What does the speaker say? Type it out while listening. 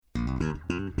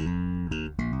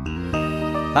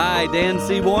Hi, Dan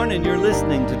Seaborn, and you're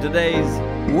listening to today's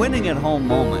Winning at Home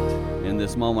moment. In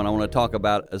this moment, I want to talk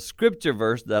about a scripture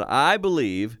verse that I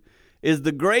believe is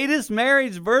the greatest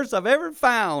marriage verse I've ever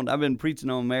found. I've been preaching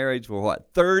on marriage for,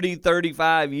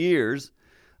 35 years.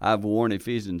 I've worn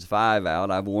Ephesians 5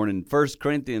 out. I've worn 1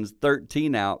 Corinthians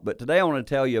 13 out. But today I want to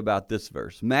tell you about this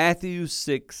verse, Matthew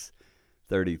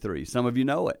 6:33. Some of you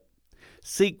know it.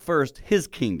 Seek first His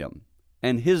kingdom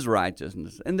and His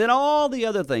righteousness, and then all the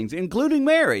other things, including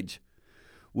marriage,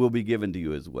 will be given to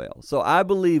you as well. So I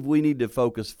believe we need to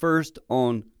focus first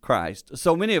on Christ.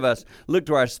 So many of us look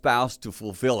to our spouse to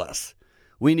fulfill us.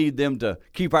 We need them to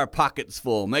keep our pockets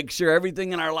full, make sure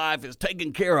everything in our life is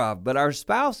taken care of. But our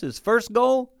spouse's first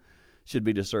goal should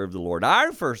be to serve the Lord.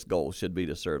 Our first goal should be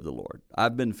to serve the Lord.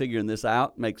 I've been figuring this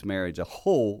out. Makes marriage a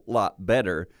whole lot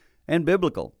better and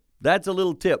biblical. That's a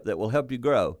little tip that will help you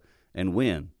grow and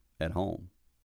win at home.